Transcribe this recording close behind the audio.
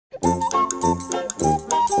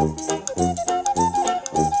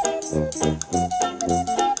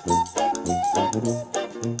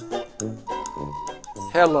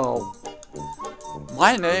Hello,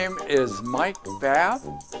 my name is Mike Babb,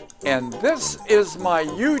 and this is my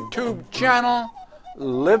YouTube channel,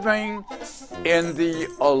 Living in the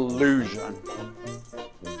Illusion.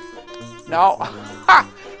 Now,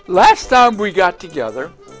 last time we got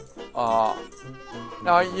together,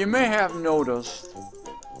 now you may have noticed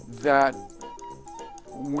that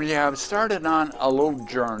we have started on a little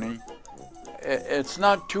journey. It's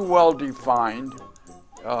not too well defined,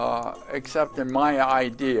 except in my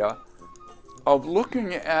idea of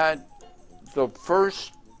looking at the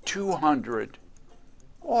first 200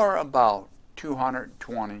 or about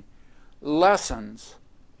 220 lessons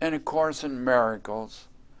in A Course in Miracles.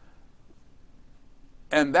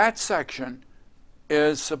 And that section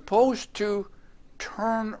is supposed to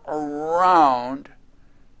turn around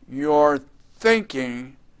your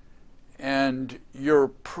thinking and your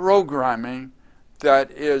programming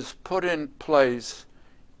that is put in place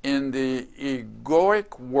in the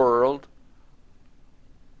egoic world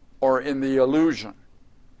or in the illusion.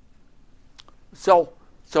 So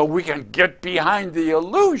we can get behind the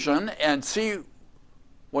illusion and see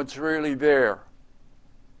what's really there.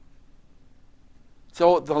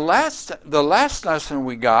 So the last lesson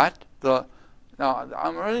we got, now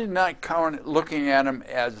I'm really not looking at them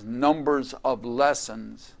as numbers of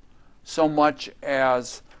lessons so much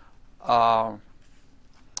as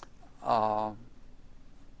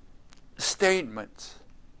statements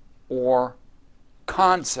or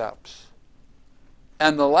concepts.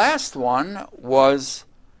 And the last one was,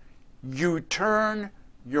 you turn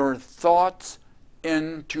your thoughts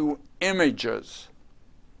into images.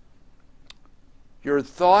 Your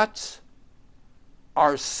thoughts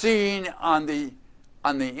are seen on the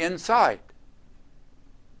inside.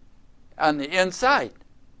 On the inside.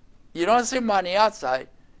 You don't see them on the outside.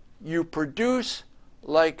 You produce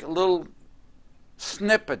like little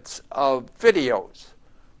snippets of videos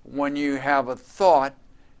when you have a thought,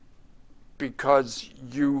 because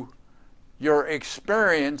your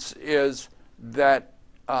experience is that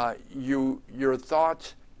your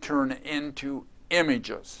thoughts turn into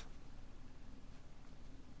images.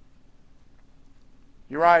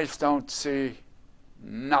 Your eyes don't see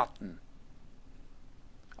nothing.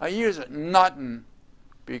 I use it nothing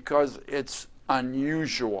because it's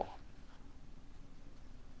unusual.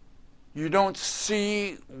 You don't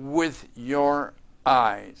see with your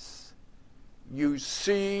eyes. You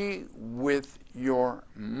see with your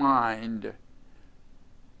mind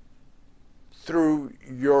through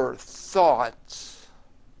your thoughts,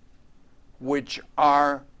 which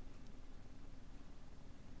are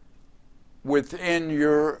within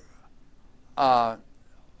your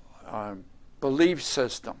belief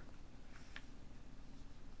system.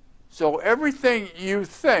 So everything you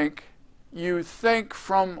think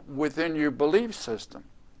from within your belief system.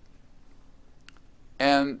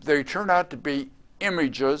 And they turn out to be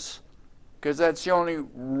images because that's the only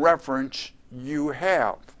reference you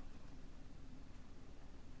have.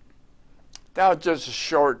 Now just a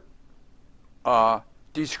short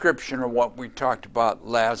description of what we talked about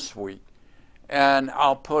last week. And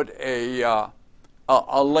I'll put a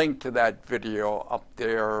link to that video up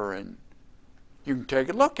there, and you can take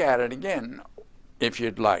a look at it again if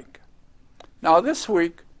you'd like. Now this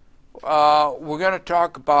week, we're going to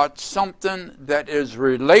talk about something that is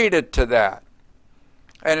related to that.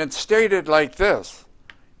 And it's stated like this: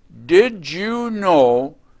 did you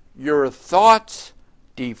know your thoughts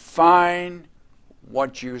define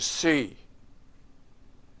what you see?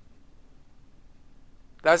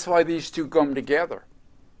 That's why these two come together.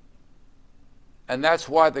 And that's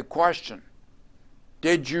why the question,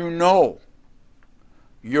 did you know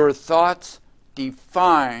your thoughts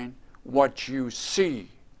define what you see?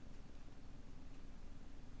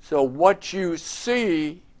 So what you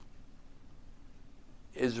see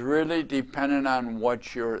is really dependent on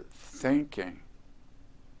what you're thinking.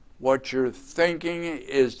 What you're thinking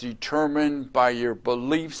is determined by your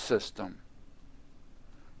belief system.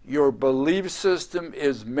 Your belief system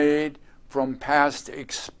is made from past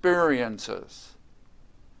experiences.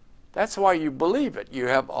 That's why you believe it. You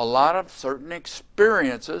have a lot of certain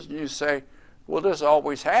experiences, and you say, well, this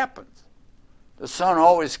always happens. The sun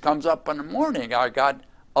always comes up in the morning. I got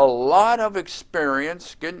a lot of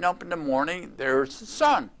experience getting up in the morning, there's the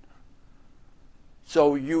sun.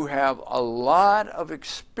 So you have a lot of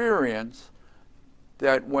experience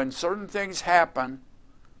that when certain things happen,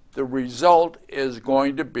 the result is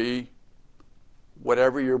going to be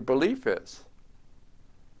whatever your belief is.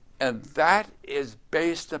 And that is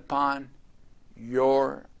based upon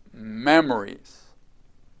your memories.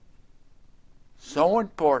 so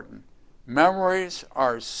important. Memories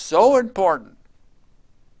are so important,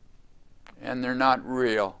 and they're not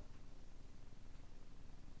real.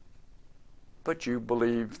 But you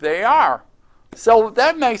believe they are. So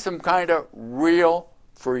that makes them kind of real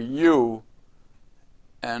for you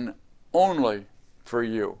and only for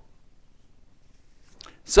you.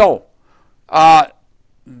 So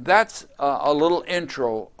that's a little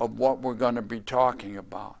intro of what we're going to be talking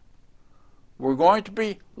about. We're going to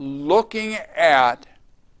be looking at,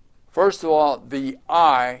 first of all, the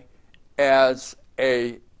eye as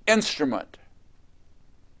an instrument.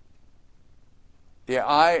 The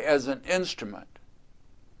eye as an instrument.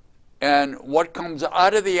 And what comes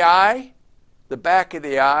out of the eye, the back of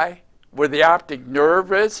the eye, where the optic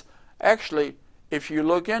nerve is, actually, if you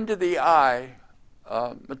look into the eye,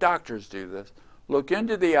 the doctors do this, look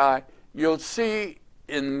into the eye, you'll see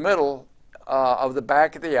in the middle of the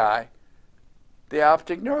back of the eye, the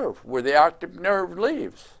optic nerve, where the optic nerve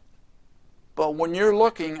leaves. But when you're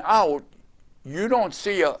looking out, you don't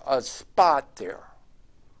see a spot there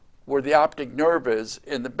where the optic nerve is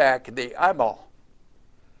in the back of the eyeball.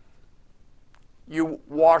 You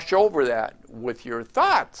wash over that with your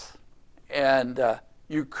thoughts, and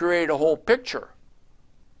you create a whole picture,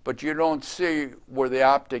 but you don't see where the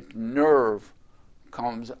optic nerve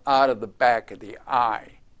comes out of the back of the eye.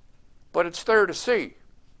 But it's there to see.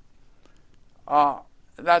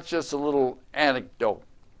 That's just a little anecdote.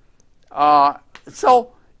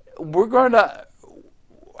 So we're going to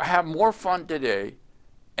have more fun today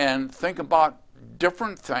and think about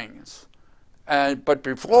different things. But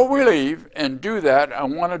before we leave and do that, I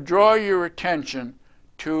want to draw your attention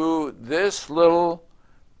to this little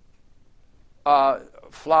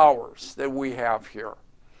flowers that we have here.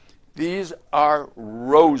 These are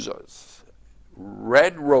roses,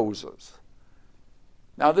 red roses.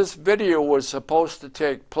 Now this video was supposed to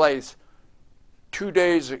take place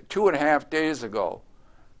 2.5 days ago,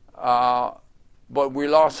 but we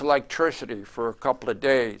lost electricity for a couple of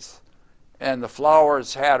days, and the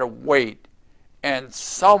flowers had to wait. And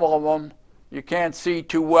some of them you can't see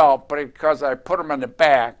too well, but because I put them in the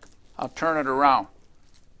back, I'll turn it around.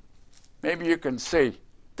 Maybe you can see.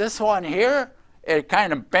 This one here, it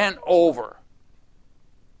kind of bent over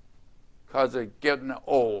because it's getting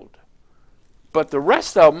old. But the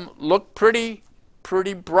rest of them look pretty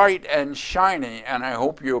bright and shiny, and I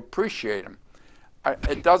hope you appreciate them.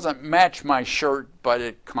 It doesn't match my shirt, but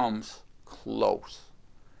it comes close.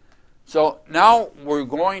 So now we're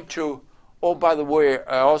going to, oh, by the way,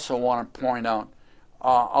 I also want to point out,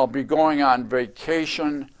 I'll be going on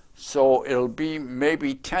vacation, so it'll be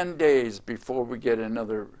maybe 10 days before we get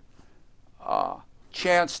another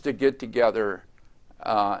chance to get together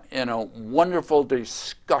in a wonderful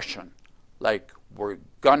discussion like we're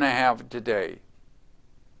going to have today.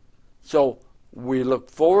 So we look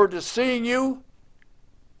forward to seeing you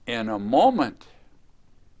in a moment.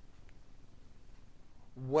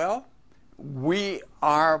 Well, we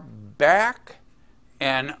are back,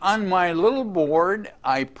 and on my little board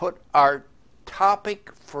I put our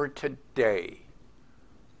topic for today.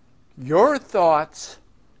 Your thoughts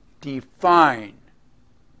define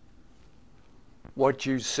what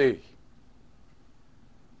you see.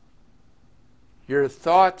 Your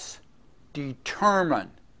thoughts determine,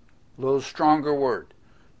 a little stronger word,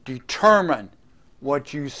 determine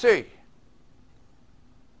what you see.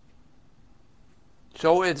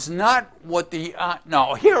 So it's not what the,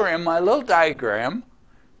 now here in my little diagram,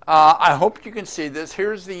 I hope you can see this.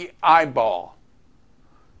 Here's the eyeball.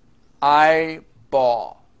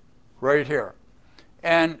 Eyeball, right here.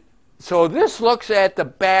 And so this looks at the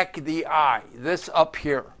back of the eye, this up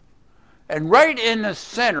here. And right in the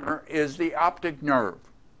center is the optic nerve,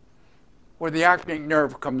 where the optic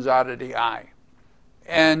nerve comes out of the eye.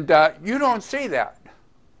 And you don't see that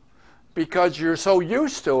because you're so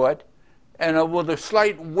used to it, and with a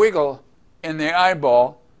slight wiggle in the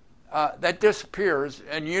eyeball, that disappears,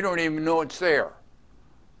 and you don't even know it's there.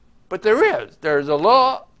 But there's a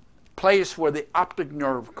little place where the optic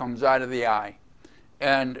nerve comes out of the eye,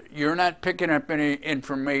 and you're not picking up any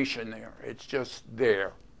information there. It's just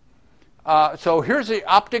there. So here's the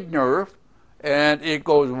optic nerve, and it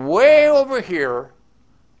goes way over here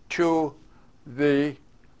to the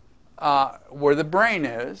where the brain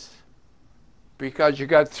is, because you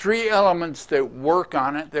got three elements that work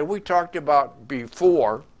on it that we talked about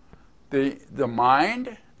before: the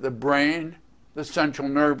mind, the brain, the central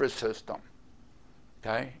nervous system.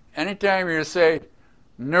 Okay? Anytime you say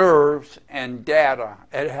nerves and data,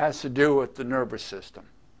 it has to do with the nervous system.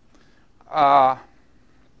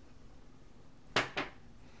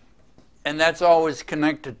 And that's always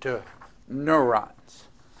connected to neurons.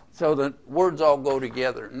 So the words all go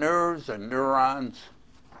together. Nerves and neurons,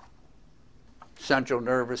 central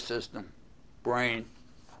nervous system, brain,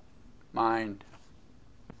 mind,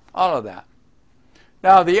 all of that.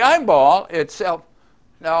 Now the eyeball itself,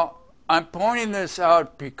 now I'm pointing this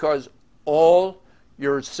out because all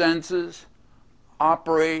your senses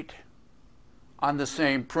operate on the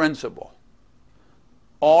same principle.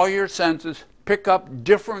 All your senses pick up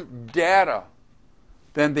different data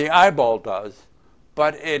than the eyeball does,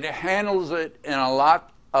 but it handles it in a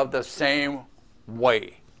lot of the same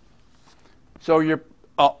way. So you're,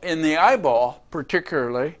 in the eyeball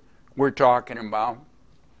particularly, we're talking about,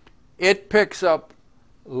 it picks up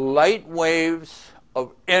light waves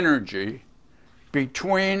of energy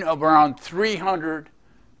between around 300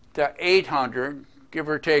 to 800, give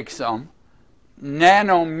or take some,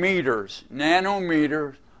 nanometers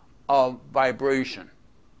of vibration.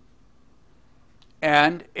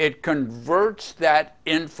 And it converts that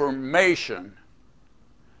information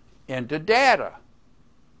into data,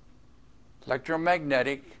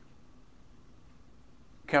 electromagnetic,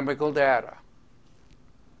 chemical data.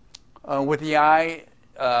 With the eye,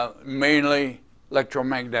 mainly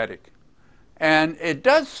electromagnetic. And it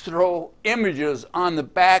does throw images on the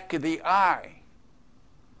back of the eye.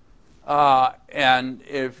 And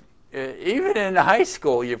if even in high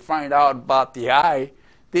school you find out about the eye,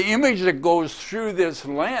 the image that goes through this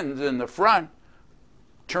lens in the front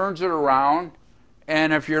turns it around,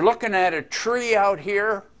 and if you're looking at a tree out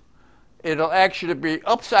here, it'll actually be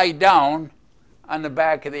upside down on the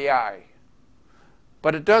back of the eye.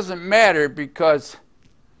 But it doesn't matter because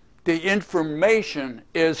the information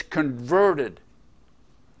is converted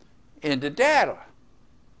into data.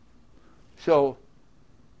 So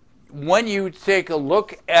when you take a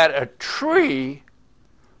look at a tree,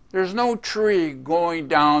 there's no tree going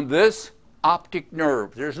down this optic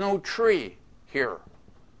nerve. There's no tree here.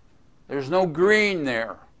 There's no green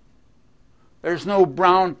there. There's no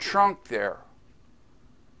brown trunk there.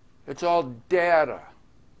 It's all data.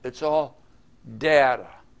 It's all data.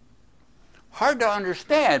 Hard to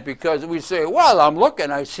understand because we say, well, I'm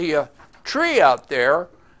looking, I see a tree out there,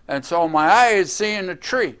 and so my eye is seeing a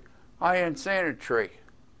tree. I ain't seeing a tree.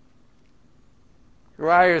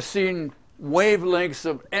 Your eye is seeing wavelengths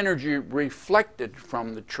of energy reflected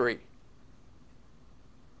from the tree.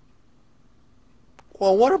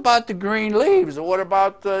 Well, what about the green leaves? What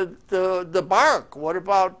about the bark? What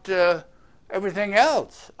about everything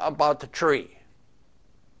else about the tree?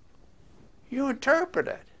 You interpret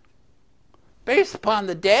it based upon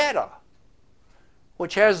the data,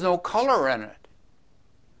 which has no color in it.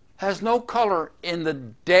 Has no color in the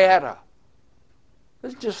data.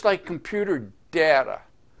 It's just like computer data.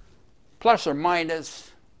 Plus or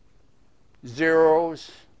minus,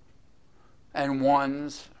 zeros and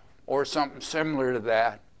ones, or something similar to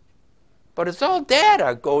that. But it's all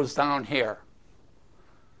data goes down here.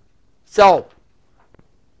 So,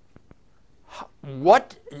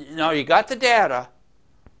 now you got the data.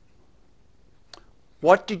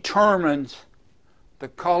 What determines the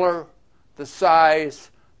color, the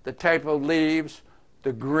size, the type of leaves,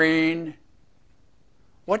 the green?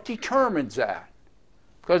 What determines that?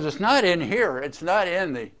 Because it's not in here. It's not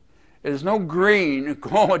in the, there's no green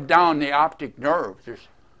going down the optic nerve. There's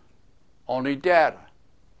only data.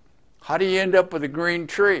 How do you end up with a green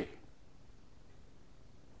tree?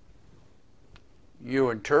 You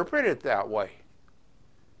interpret it that way.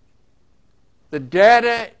 The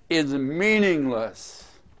data is meaningless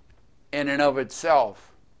in and of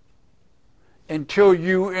itself until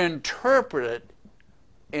you interpret it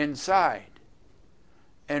inside.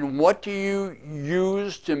 And what do you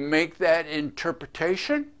use to make that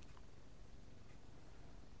interpretation?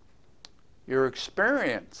 Your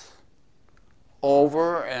experience.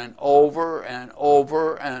 Over and over and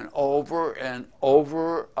over and over and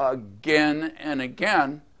over again and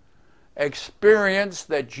again. Experience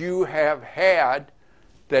that you have had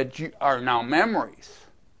that you are now memories.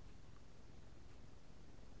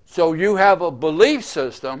 So you have a belief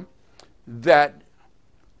system that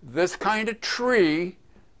this kind of tree,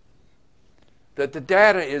 that the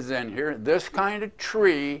data is in here, this kind of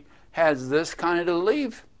tree has this kind of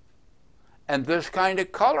leaf and this kind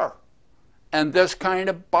of color and this kind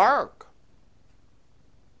of bark.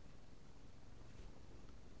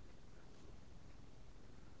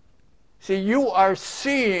 See, you are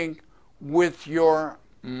seeing with your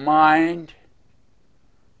mind.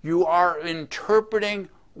 You are interpreting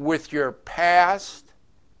with your past.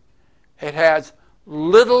 It has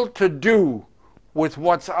little to do with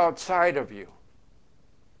what's outside of you.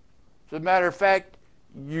 As a matter of fact,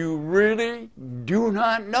 you really do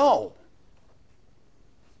not know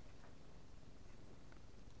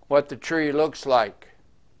what the tree looks like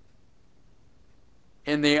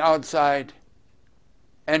in the outside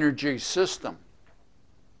energy system.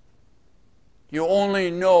 You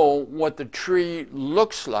only know what the tree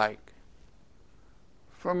looks like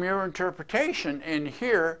from your interpretation in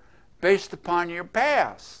here based upon your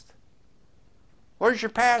past. Where does your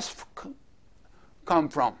past come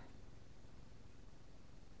from?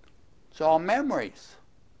 It's all memories.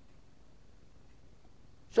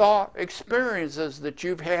 It's all experiences that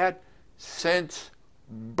you've had since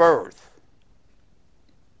birth.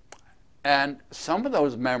 And some of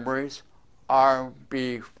those memories are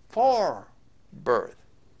before birth.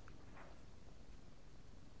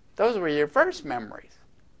 Those were your first memories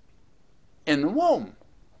in the womb.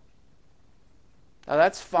 Now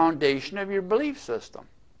that's the foundation of your belief system.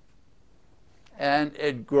 And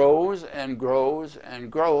it grows and grows and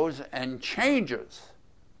grows and changes.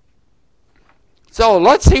 So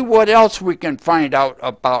let's see what else we can find out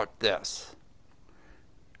about this.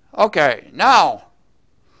 Okay, now,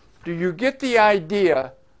 do you get the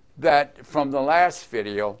idea that from the last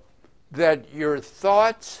video that your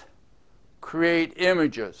thoughts create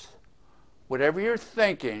images? Whatever you're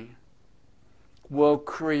thinking will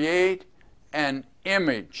create an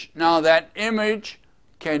image. Now that image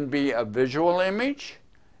can be a visual image,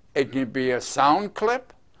 it can be a sound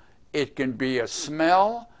clip, it can be a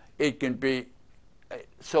smell, it can be,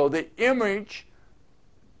 so the image,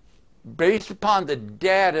 based upon the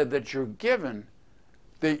data that you're given,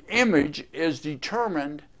 the image is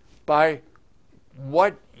determined by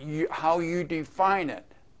how you define it,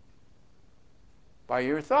 by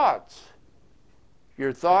your thoughts.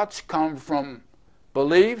 Your thoughts come from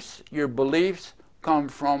beliefs, your beliefs come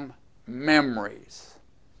from memories.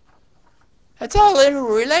 It's all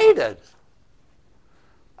interrelated.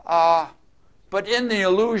 But in the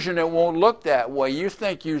illusion, it won't look that way. You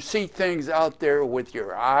think you see things out there with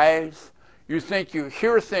your eyes. You think you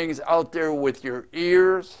hear things out there with your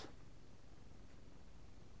ears.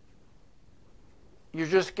 You're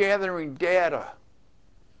just gathering data.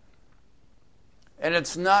 And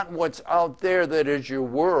it's not what's out there that is your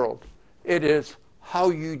world. It is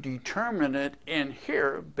how you determine it in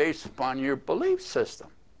here based upon your belief system.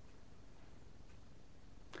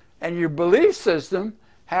 And your belief system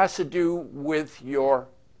has to do with your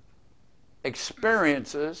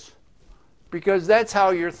experiences, because that's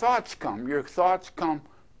how your thoughts come. Your thoughts come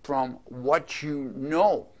from what you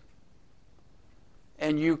know.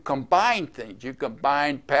 And you combine things. You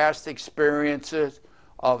combine past experiences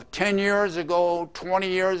of 10 years ago, 20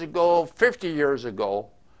 years ago, 50 years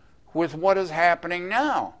ago, with what is happening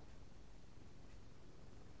now.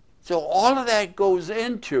 So all of that goes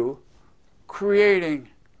into creating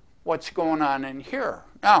what's going on in here.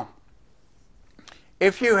 Now,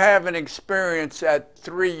 if you have an experience at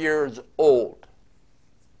 3 years old,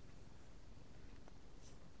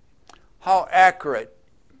 how accurate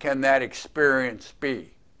can that experience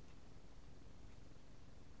be?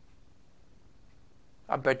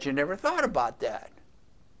 I bet you never thought about that.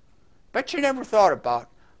 Bet you never thought about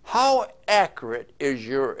how accurate is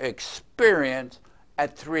your experience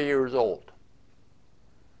at 3 years old.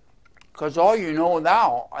 Because all you know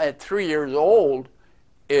now at 3 years old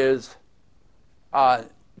is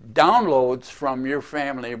downloads from your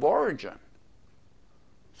family of origin.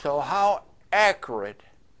 So how accurate,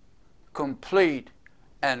 complete,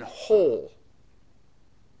 and whole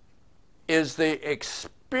is the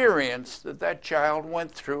experience that that child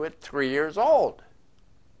went through at 3 years old?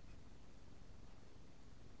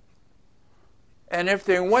 And if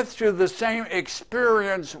they went through the same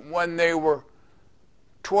experience when they were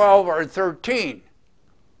 12 or 13,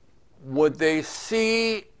 would they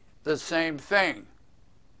see the same thing?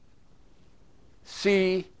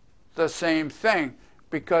 See the same thing,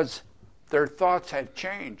 because their thoughts have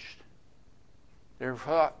changed. Their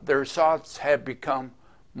thoughts have become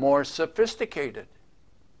more sophisticated.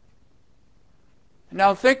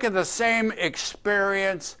 Now think of the same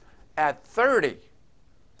experience at 30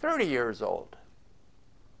 years old.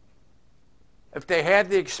 If they had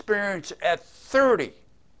the experience at 30,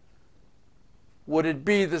 would it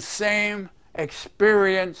be the same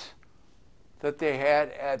experience that they had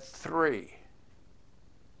at 3?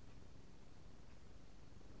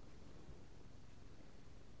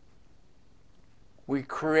 We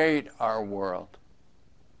create our world.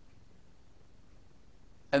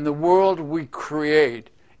 And the world we create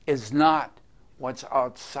is not what's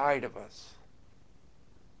outside of us,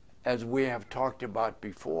 as we have talked about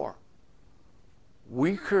before.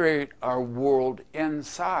 We create our world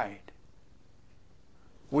inside.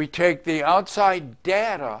 We take the outside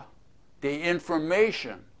data, the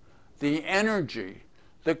information, the energy,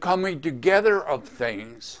 the coming together of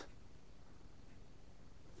things,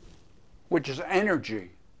 which is energy.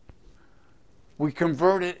 We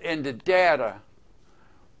convert it into data.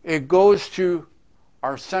 It goes to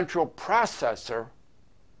our central processor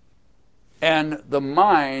and the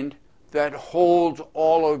mind that holds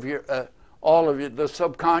all of your, the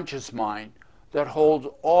subconscious mind that holds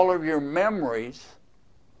all of your memories,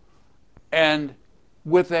 and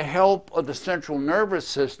with the help of the central nervous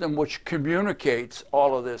system, which communicates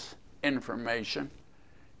all of this information,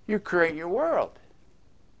 you create your world.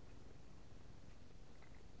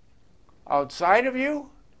 Outside of you,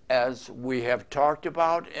 as we have talked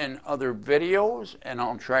about in other videos, and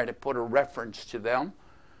I'll try to put a reference to them,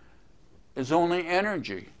 is only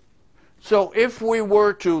energy. So if we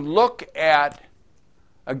were to look at,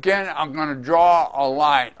 again, I'm going to draw a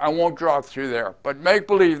line. I won't draw through there, but make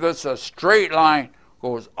believe this is a straight line,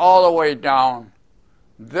 goes all the way down.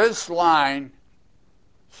 This line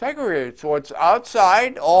segregates what's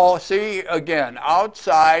outside. Oh, see, again,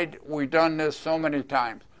 outside, we've done this so many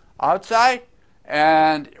times. Outside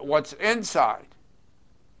and what's inside.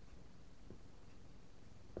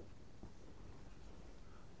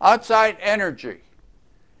 Outside energy.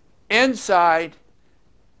 Inside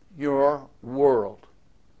your world.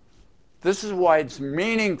 This is why it's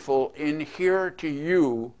meaningful in here to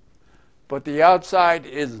you, but the outside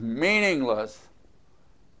is meaningless.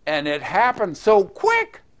 And it happens so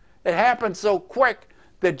quick. It happens so quick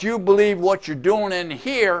that you believe what you're doing in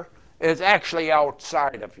here is actually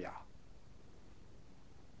outside of you.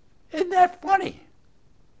 Isn't that funny?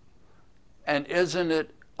 And isn't it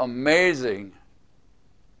amazing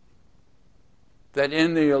that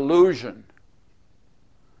in the illusion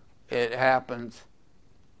it happens?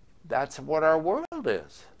 That's what our world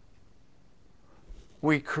is.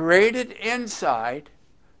 We create it inside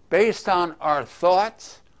based on our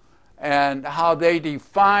thoughts and how they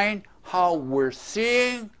define how we're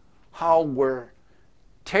seeing, how we're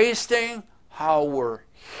tasting, how we're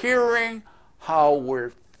hearing, how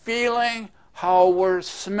we're feeling, how we're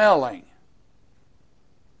smelling.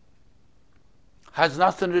 Has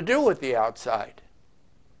nothing to do with the outside.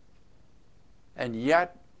 And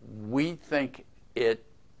yet we think it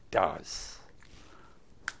does.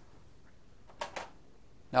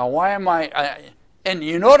 Now why am and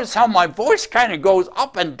you notice how my voice kind of goes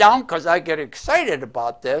up and down because I get excited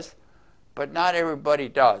about this, but not everybody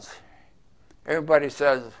does. Everybody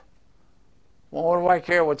says, well, what do I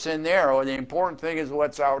care what's in there? Or the important thing is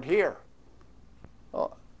what's out here.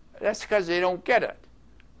 Well, that's because they don't get it.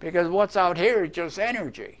 Because what's out here is just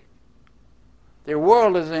energy. The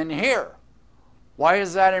world is in here. Why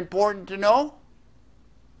is that important to know?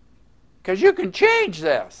 Because you can change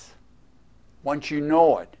this once you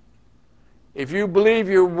know it. If you believe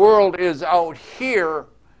your world is out here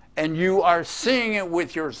and you are seeing it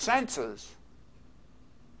with your senses,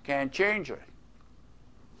 can't change it.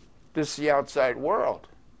 This is the outside world.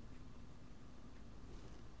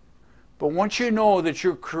 But once you know that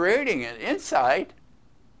you're creating it inside,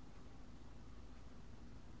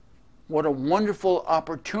 what a wonderful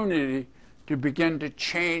opportunity to begin to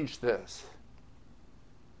change this.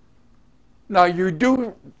 Now you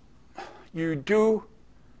do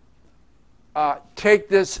take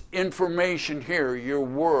this information here, your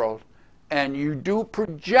world, and you do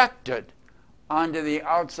project it onto the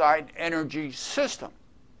outside energy system.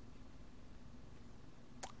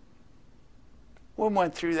 We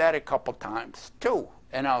went through that a couple times too,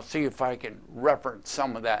 and I'll see if I can reference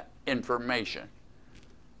some of that information.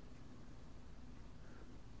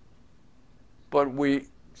 But we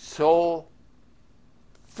so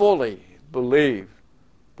fully believe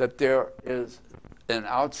that there is an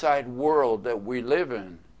outside world that we live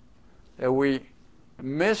in that we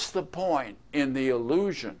miss the point in the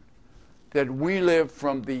illusion that we live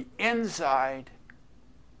from the inside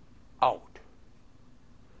out.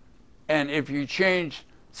 And if you change,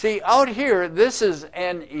 see out here, this is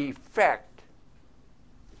an effect.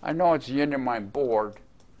 I know it's the end of my board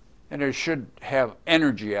and it should have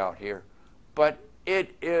energy out here, but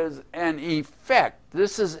it is an effect.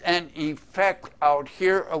 This is an effect out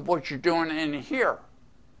here of what you're doing in here.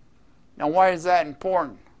 Now why is that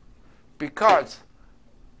important? Because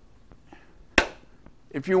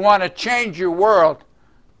if you want to change your world,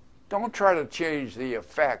 don't try to change the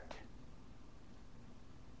effect.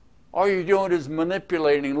 All you're doing is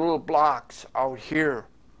manipulating little blocks out here,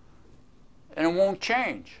 and it won't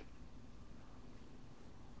change.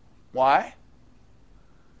 Why?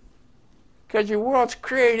 Because your world's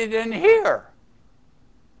created in here.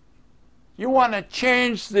 You want to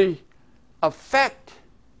change the effect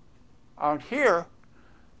out here,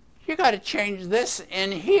 you got to change this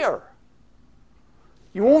in here.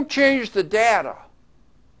 You won't change the data.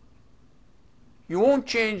 You won't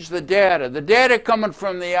change the data. The data coming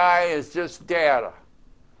from the eye is just data.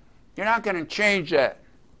 You're not going to change that.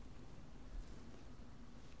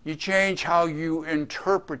 You change how you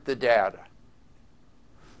interpret the data.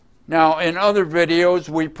 Now, in other videos,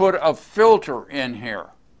 we put a filter in here.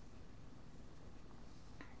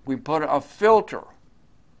 We put a filter.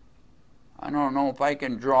 I don't know if I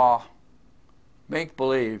can draw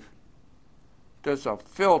make-believe. There's a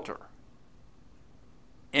filter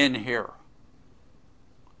in here.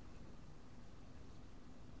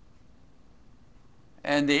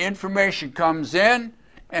 And the information comes in,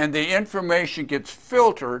 and the information gets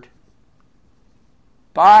filtered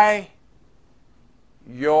by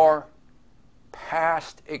your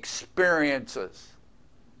past experiences,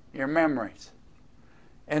 your memories.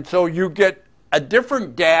 And so you get a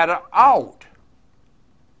different data out.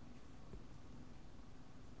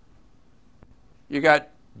 You got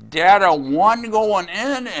data 1 going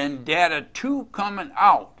in and data 2 coming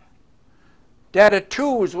out. Data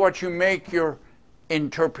 2 is what you make your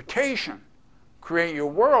interpretation, create your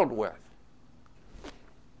world with.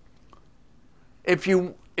 If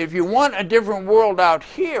you want a different world out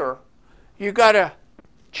here, you got to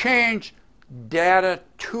change data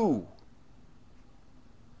 2.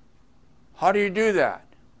 How do you do that?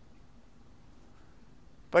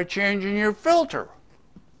 By changing your filter.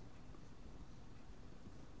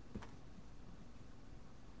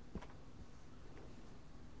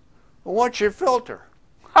 Well, what's your filter?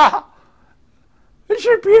 You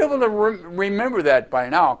should be able to remember that by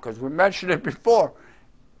now, because we mentioned it before.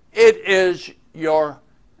 It is your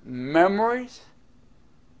memories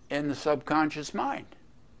in the subconscious mind.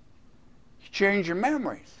 You change your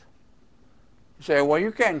memories. You say, well,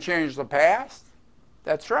 you can't change the past.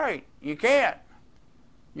 That's right, you can't.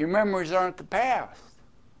 Your memories aren't the past.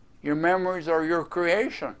 Your memories are your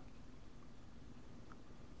creation.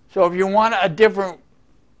 So if you want a different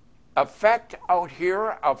effect out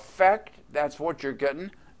here, effect, that's what you're getting.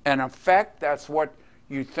 An effect, that's what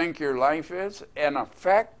you think your life is. An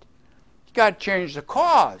effect, you got to change the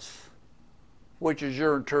cause, which is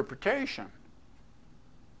your interpretation.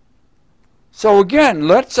 So again,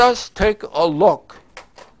 let's us take a look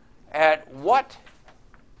at what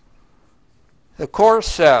the Course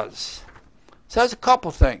says. It says a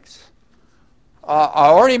couple things. I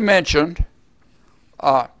already mentioned,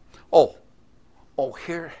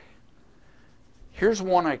 here's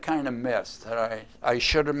one I kind of missed that I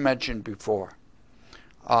should have mentioned before.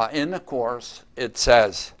 In the Course, it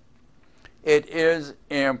says, it is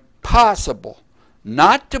impossible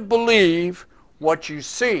not to believe what you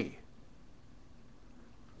see.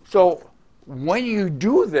 So when you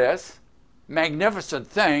do this magnificent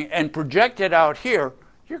thing and project it out here,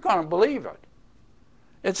 you're going to believe it.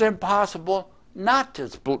 It's impossible not to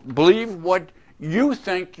believe what you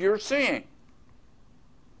think you're seeing.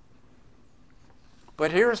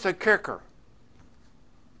 But here's the kicker.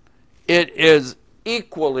 It is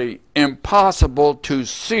equally impossible to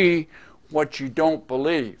see what you don't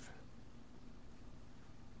believe.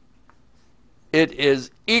 It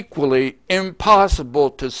is equally impossible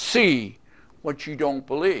to see what you don't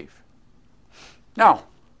believe. Now,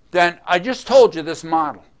 then I just told you this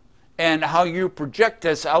model and how you project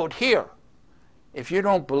this out here. If you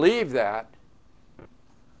don't believe that,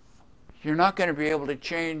 you're not going to be able to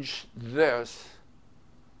change this.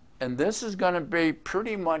 And this is going to be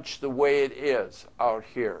pretty much the way it is out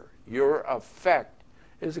here. Your effect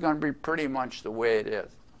is going to be pretty much the way it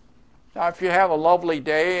is. Now, if you have a lovely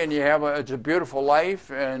day and it's a beautiful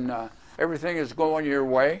life and everything is going your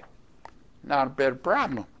way, not a big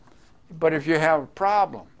problem. But if you have a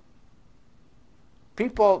problem,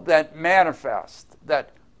 people that manifest,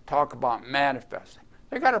 that talk about manifesting,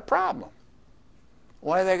 they got a problem.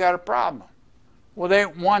 Why they got a problem? Well, they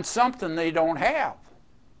want something they don't have.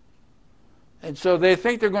 And so they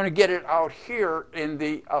think they're going to get it out here in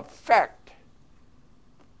the effect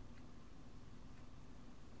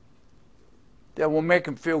that will make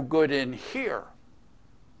them feel good in here.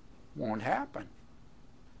 Won't happen.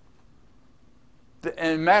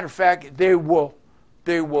 And matter of fact, they will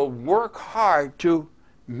work hard to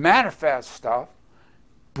manifest stuff,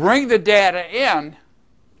 bring the data in,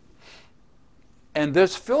 and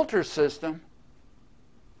this filter system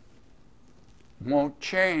won't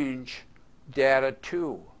change data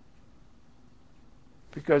 2,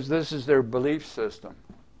 because this is their belief system.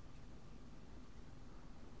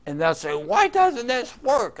 And they'll say, why doesn't this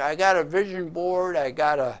work? I got a vision board,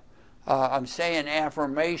 I'm saying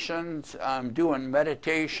affirmations, I'm doing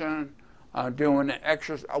meditation, I'm doing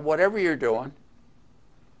exercise, whatever you're doing.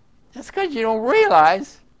 That's because you don't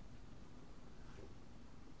realize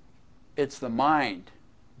it's the mind,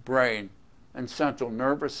 brain, and central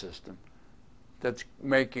nervous system that's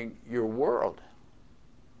making your world.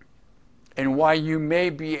 And why you may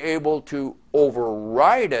be able to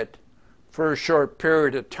override it for a short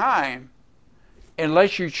period of time,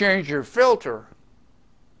 unless you change your filter,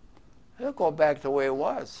 it'll go back the way it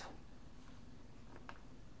was.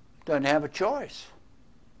 Doesn't have a choice.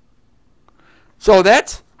 So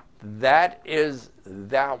that is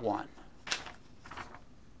that one.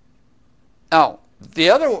 Now, the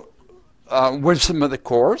other wisdom of the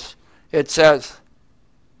Course, it says,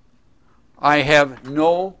 I have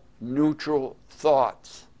no neutral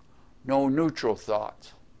thoughts. No neutral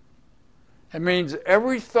thoughts. It means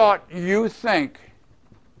every thought you think,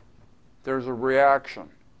 there's a reaction.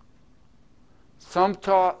 Some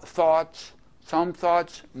thoughts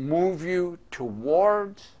move you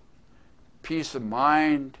towards peace of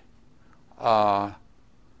mind,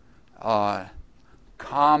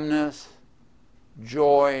 calmness,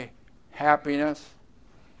 joy, happiness.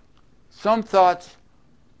 Some thoughts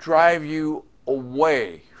drive you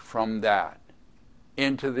away from that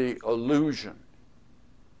into the illusion.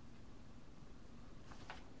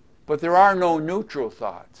 But there are no neutral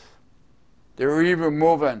thoughts. They're either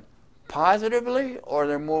moving positively or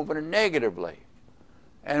they're moving negatively.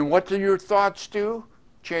 And what do your thoughts do?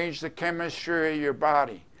 Change the chemistry of your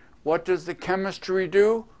body. What does the chemistry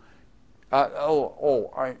do?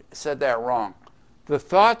 I said that wrong. The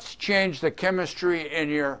thoughts change the chemistry in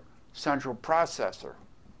your central processor,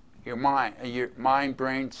 your mind,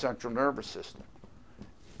 brain, central nervous system.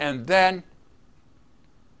 And then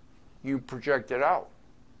you project it out.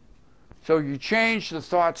 So you change the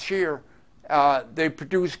thoughts here. They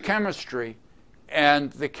produce chemistry,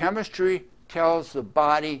 and the chemistry tells the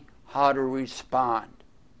body how to respond.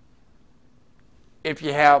 If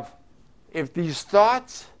these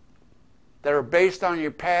thoughts that are based on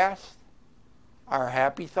your past are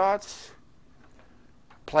happy thoughts,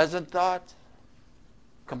 pleasant thoughts,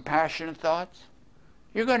 compassionate thoughts,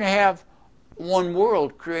 you're going to have one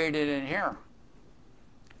world created in here.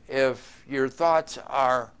 If your thoughts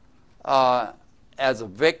are as a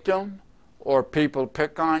victim, or people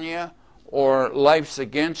pick on you, or life's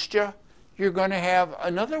against you, you're going to have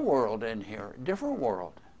another world in here, a different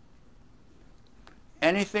world.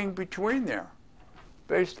 Anything between there,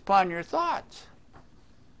 based upon your thoughts.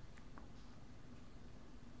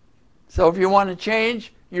 So if you want to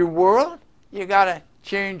change your world, you got to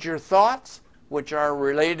change your thoughts, which are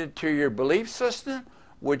related to your belief system,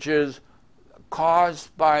 which is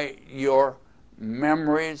caused by your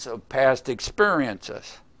memories of past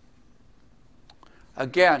experiences.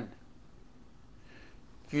 Again,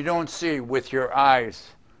 you don't see with your eyes.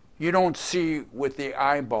 You don't see with the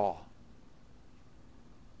eyeball.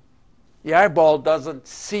 The eyeball doesn't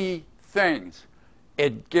see things.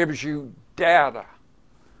 It gives you data.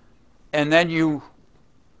 And then you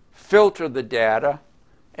filter the data,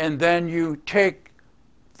 and then you take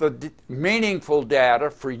the meaningful data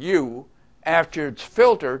for you after it's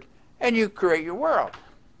filtered, and you create your world.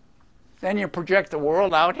 Then you project the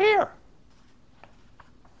world out here.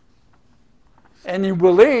 And you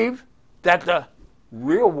believe that the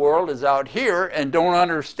real world is out here and don't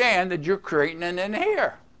understand that you're creating it in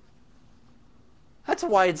here. That's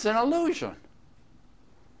why it's an illusion.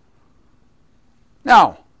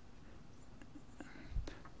 Now,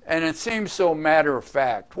 and it seems so matter of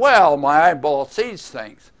fact. Well, my eyeball sees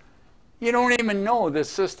things. You don't even know this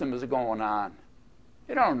system is going on.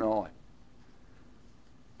 You don't know it.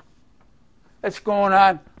 It's going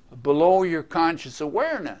on below your conscious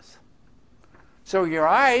awareness. So your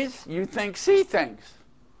eyes, you think, see things.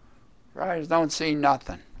 Your eyes don't see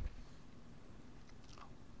nothing.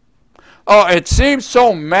 Oh, it seems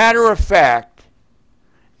so matter of fact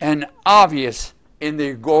and obvious in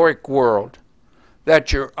the egoic world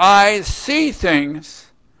that your eyes see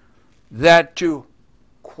things, that to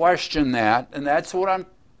question that, and that's what I'm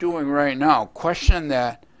doing right now, question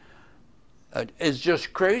that is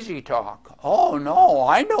just crazy talk. Oh no,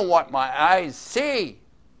 I know what my eyes see.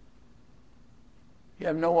 You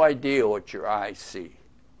have no idea what your eyes see.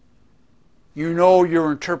 You know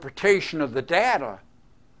your interpretation of the data,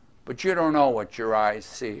 but you don't know what your eyes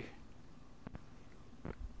see.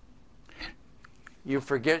 You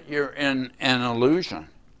forget you're in an illusion,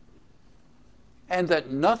 and that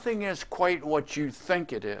nothing is quite what you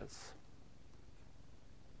think it is.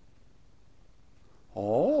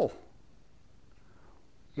 Oh,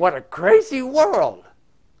 what a crazy world.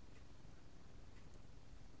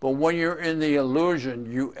 But when you're in the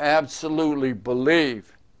illusion, you absolutely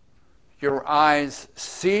believe. Your eyes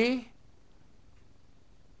see,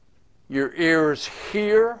 your ears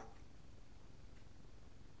hear,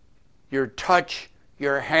 your touch,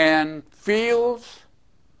 your hand feels,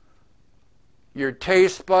 your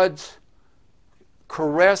taste buds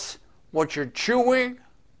caress what you're chewing,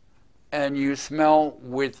 and you smell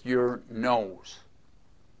with your nose.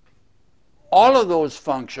 All of those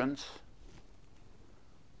functions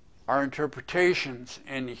are interpretations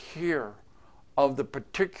in here of the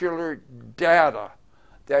particular data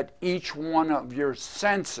that each one of your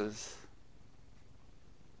senses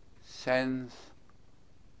sends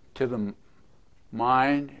to the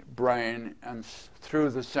mind, brain, and through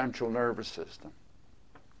the central nervous system.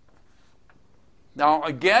 Now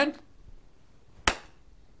again,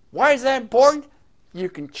 why is that important? You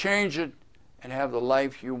can change it and have the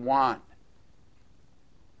life you want.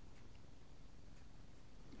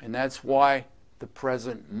 And that's why the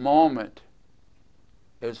present moment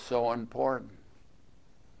is so important.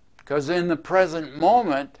 Because in the present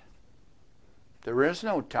moment, there is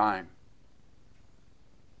no time.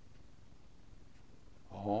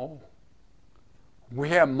 Oh, we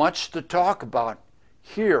have much to talk about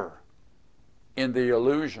here in the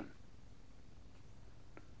illusion.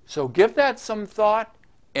 So give that some thought,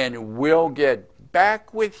 and we'll get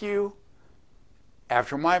back with you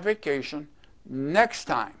after my vacation next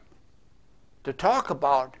time to talk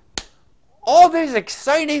about all these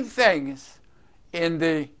exciting things in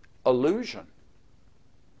the illusion.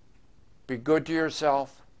 Be good to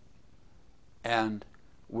yourself, and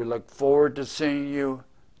we look forward to seeing you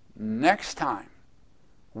next time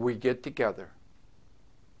we get together.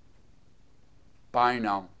 Bye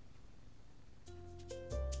now.